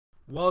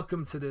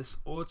Welcome to this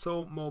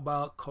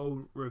automobile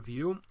code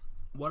review.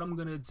 What I'm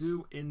going to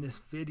do in this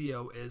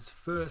video is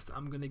first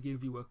I'm going to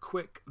give you a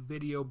quick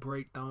video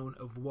breakdown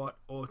of what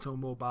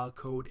automobile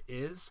code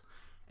is,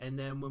 and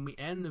then when we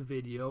end the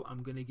video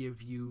I'm going to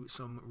give you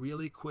some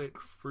really quick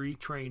free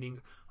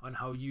training on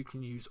how you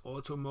can use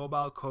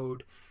automobile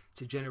code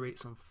to generate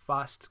some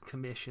fast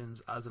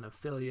commissions as an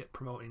affiliate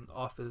promoting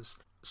offers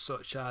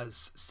such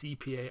as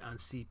CPA and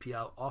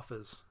CPL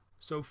offers.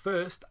 So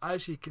first,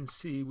 as you can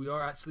see, we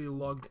are actually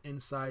logged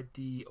inside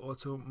the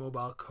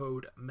automobile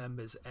code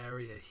members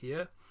area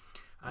here,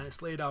 and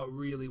it's laid out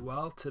really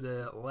well. To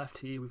the left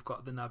here we've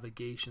got the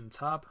navigation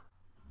tab,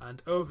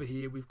 and over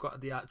here we've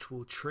got the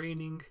actual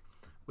training,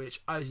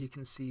 which as you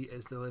can see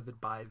is delivered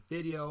by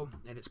video,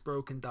 and it's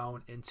broken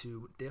down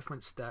into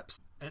different steps.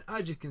 And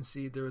as you can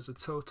see, there is a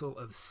total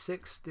of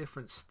 6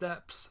 different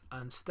steps,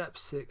 and step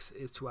 6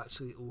 is to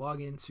actually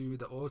log into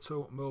the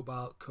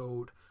automobile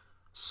code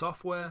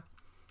software.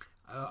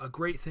 A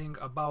great thing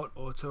about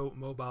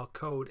automobile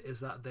code is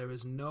that there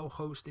is no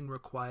hosting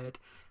required.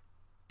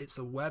 It's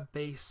a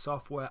web-based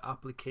software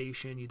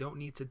application. You don't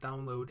need to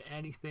download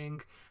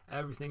anything.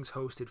 Everything's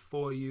hosted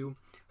for you.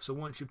 So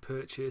once you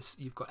purchase,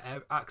 you've got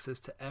access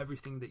to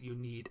everything that you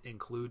need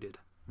included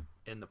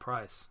in the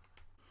price.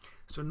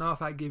 So now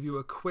if I give you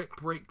a quick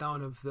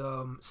breakdown of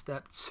the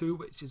step 2,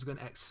 which is going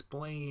to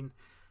explain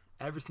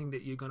everything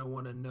that you're going to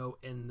want to know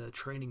in the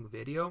training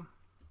video.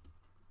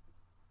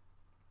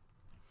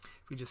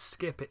 We just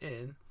skip it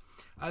in.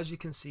 As you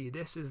can see,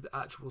 this is the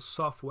actual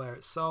software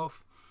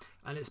itself,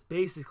 and it's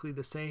basically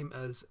the same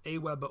as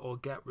Aweber or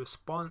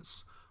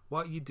GetResponse.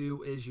 What you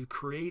do is you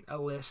create a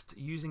list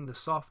using the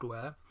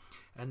software,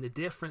 and the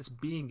difference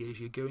being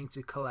is you're going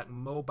to collect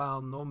mobile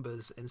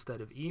numbers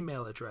instead of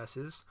email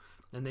addresses,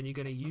 and then you're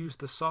going to use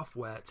the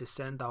software to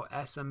send out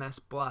SMS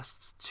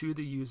blasts to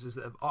the users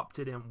that have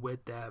opted in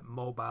with their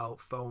mobile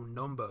phone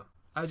number.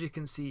 As you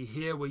can see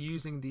here, we're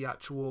using the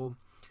actual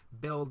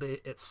build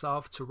it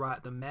itself to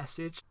write the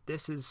message.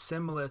 This is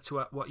similar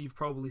to what you've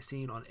probably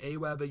seen on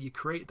Aweber. You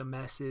create the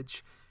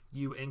message,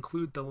 you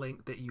include the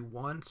link that you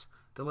want.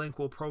 The link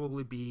will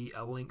probably be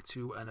a link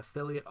to an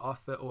affiliate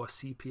offer or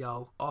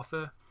CPL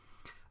offer,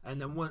 and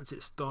then once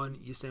it's done,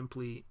 you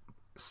simply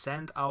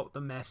send out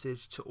the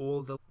message to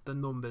all the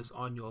numbers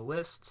on your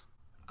list.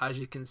 As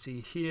you can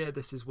see here,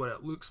 this is what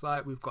it looks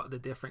like. We've got the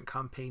different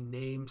campaign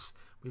names,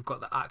 we've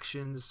got the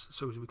actions,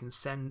 so we can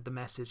send the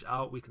message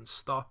out, we can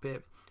stop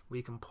it,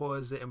 we can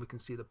pause it, and we can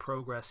see the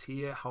progress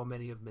here, how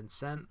many have been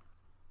sent.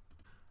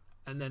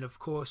 And then of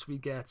course we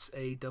get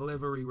a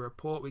delivery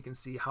report. We can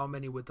see how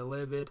many were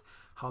delivered,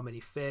 how many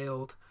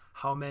failed,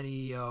 how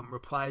many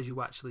replies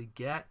you actually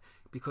get,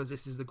 because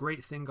this is the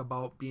great thing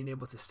about being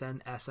able to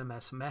send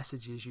SMS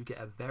messages. You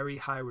get a very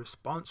high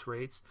response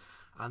rate,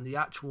 and the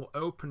actual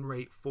open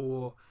rate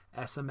for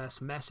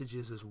SMS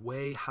messages is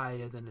way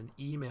higher than an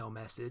email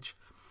message.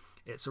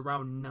 It's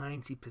around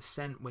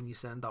 90% when you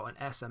send out an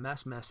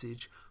SMS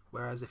message,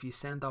 whereas if you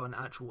send out an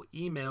actual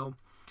email,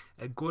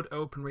 a good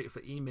open rate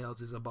for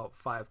emails is about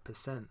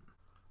 5%.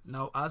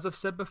 Now, as I've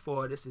said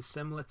before, this is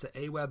similar to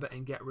Aweber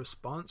and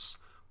GetResponse.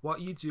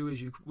 What you do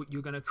is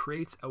you're going to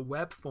create a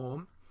web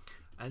form,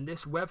 and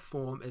this web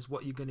form is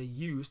what you're going to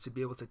use to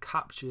be able to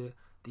capture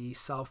the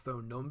cell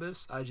phone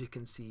numbers. As you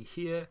can see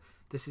here,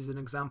 this is an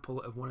example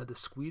of one of the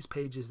squeeze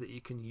pages that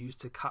you can use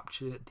to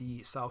capture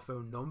the cell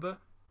phone number.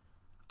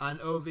 And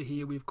over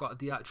here we've got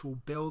the actual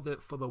build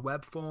it for the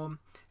web form,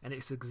 and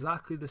it's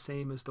exactly the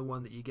same as the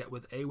one that you get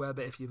with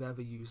Aweber if you've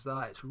ever used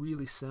that. It's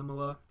really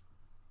similar.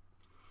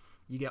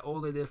 You get all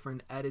the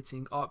different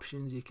editing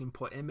options. You can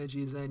put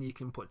images in, you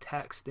can put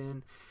text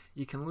in,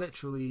 you can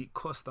literally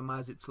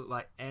customize it to look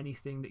like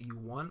anything that you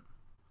want.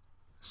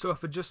 So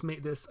if I just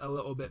make this a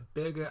little bit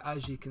bigger,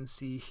 as you can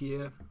see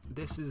here,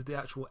 this is the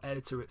actual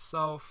editor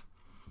itself.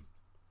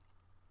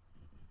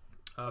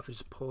 If I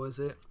just pause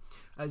it,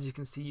 as you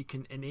can see, you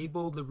can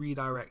enable the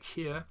redirect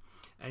here,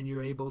 and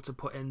you're able to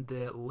put in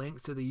the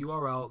link to the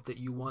URL that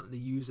you want the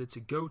user to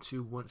go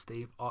to once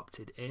they've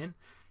opted in.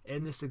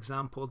 In this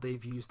example,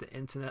 they've used the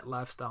Internet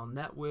Lifestyle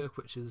Network,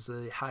 which is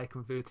a high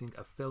converting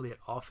affiliate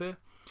offer.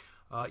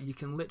 You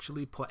can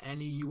literally put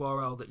any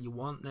URL that you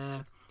want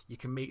there. You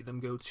can make them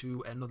go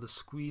to another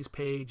squeeze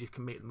page, you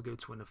can make them go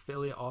to an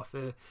affiliate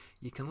offer,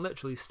 you can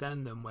literally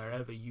send them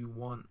wherever you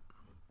want.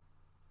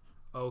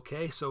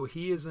 Okay, so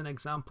here's an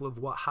example of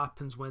what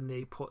happens when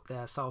they put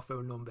their cell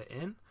phone number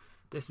in.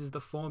 This is the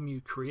form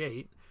you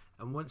create,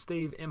 and once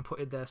they've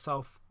inputted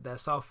their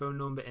cell phone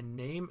number and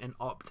name and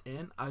opt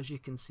in, as you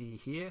can see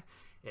here,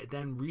 it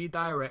then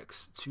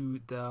redirects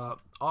to the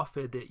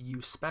offer that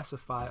you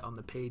specify on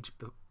the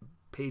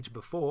page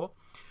before,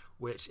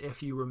 which,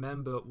 if you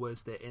remember,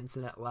 was the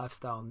Internet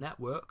Lifestyle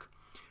Network.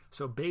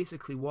 So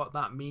basically what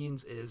that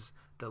means is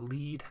the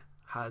lead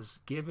has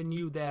given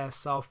you their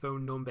cell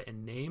phone number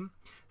and name.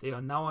 They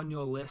are now on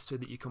your list so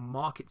that you can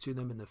market to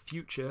them in the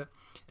future,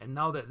 and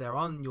now that they're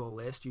on your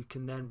list, you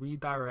can then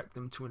redirect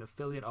them to an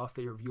affiliate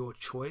offer of your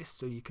choice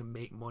so you can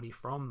make money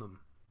from them.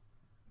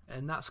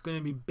 And that's going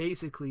to be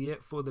basically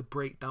it for the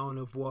breakdown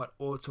of what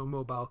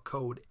automobile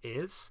code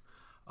is.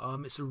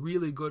 It's a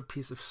really good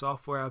piece of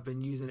software. I've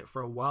been using it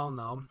for a while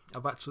now.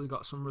 I've actually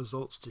got some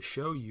results to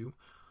show you.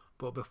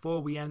 But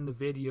before we end the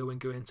video and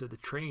go into the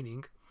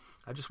training,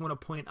 I just want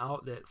to point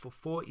out that for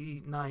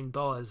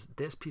 $49,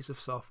 this piece of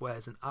software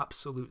is an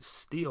absolute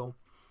steal.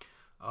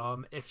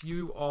 If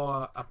you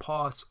are a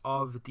part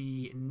of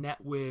the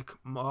network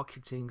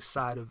marketing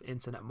side of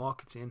internet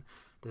marketing,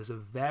 there's a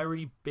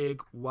very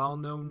big,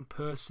 well-known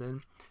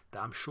person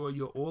that I'm sure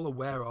you're all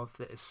aware of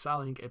that is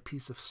selling a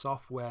piece of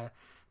software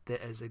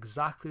that is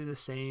exactly the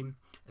same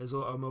as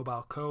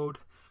Automobile Code.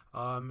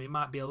 It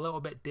might be a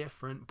little bit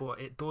different, but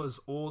it does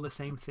all the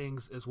same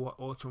things as what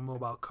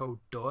Automobile Code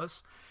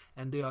does,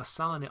 and they are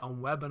selling it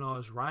on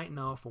webinars right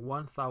now for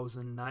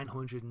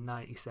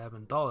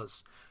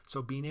 $1,997.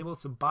 So being able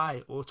to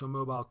buy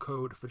Automobile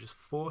Code for just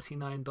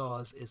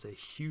 $49 is a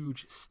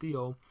huge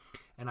steal,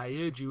 and I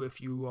urge you, if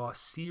you are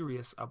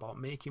serious about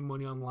making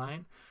money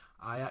online,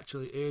 I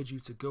actually urge you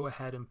to go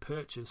ahead and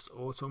purchase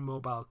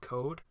Automobile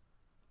Code.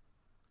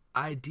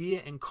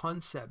 Idea and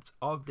concept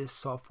of this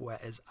software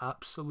is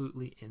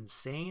absolutely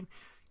insane.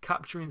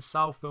 Capturing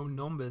cell phone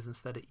numbers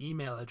instead of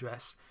email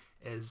address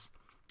is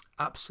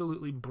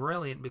absolutely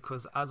brilliant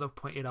because, as I've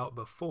pointed out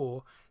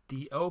before,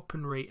 the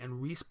open rate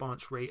and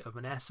response rate of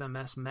an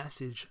SMS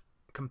message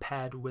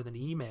compared with an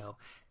email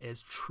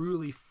is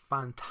truly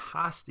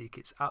fantastic.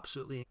 It's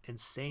absolutely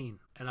insane,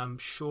 and I'm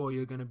sure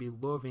you're going to be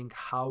loving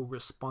how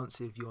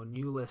responsive your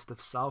new list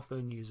of cell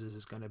phone users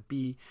is going to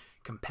be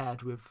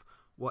compared with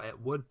what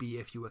it would be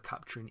if you were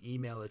capturing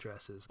email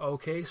addresses.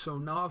 Okay, so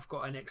now I've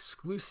got an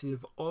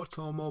exclusive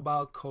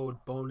Automobile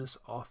Code bonus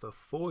offer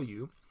for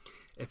you.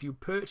 If you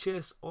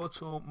purchase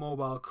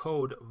Automobile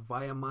Code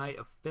via my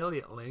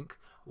affiliate link,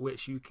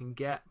 which you can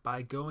get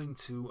by going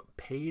to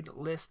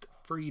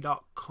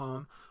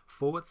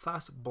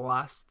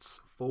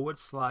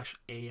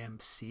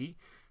paidlistfree.com/blasts/AMC.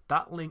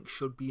 That link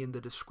should be in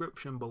the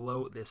description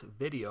below this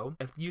video.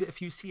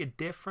 If you see a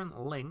different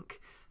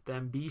link,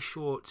 then be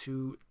sure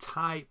to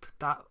type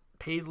that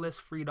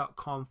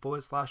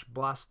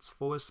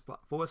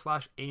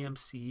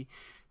paidlistfree.com/blasts/AMC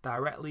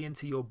directly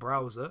into your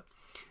browser,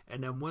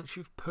 and then once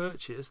you've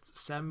purchased,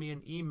 send me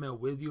an email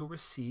with your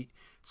receipt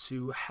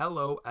to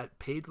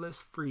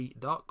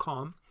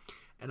hello@paidlistfree.com,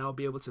 and I'll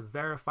be able to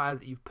verify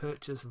that you've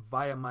purchased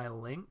via my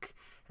link.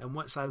 And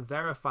once I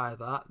verify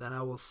that, then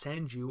I will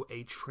send you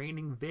a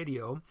training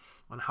video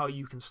on how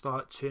you can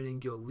start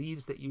turning your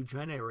leads that you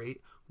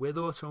generate with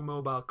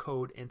Automobile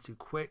Code into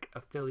quick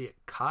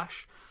affiliate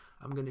cash.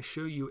 I'm going to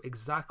show you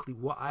exactly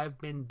what I've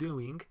been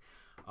doing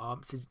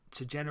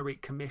to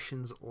generate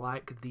commissions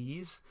like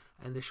these,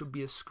 and there should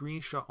be a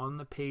screenshot on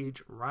the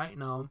page right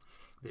now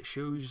that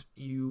shows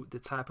you the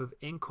type of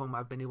income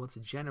I've been able to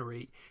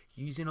generate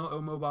using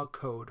Automobile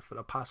Code for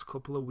the past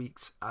couple of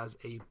weeks as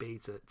a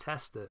beta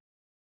tester.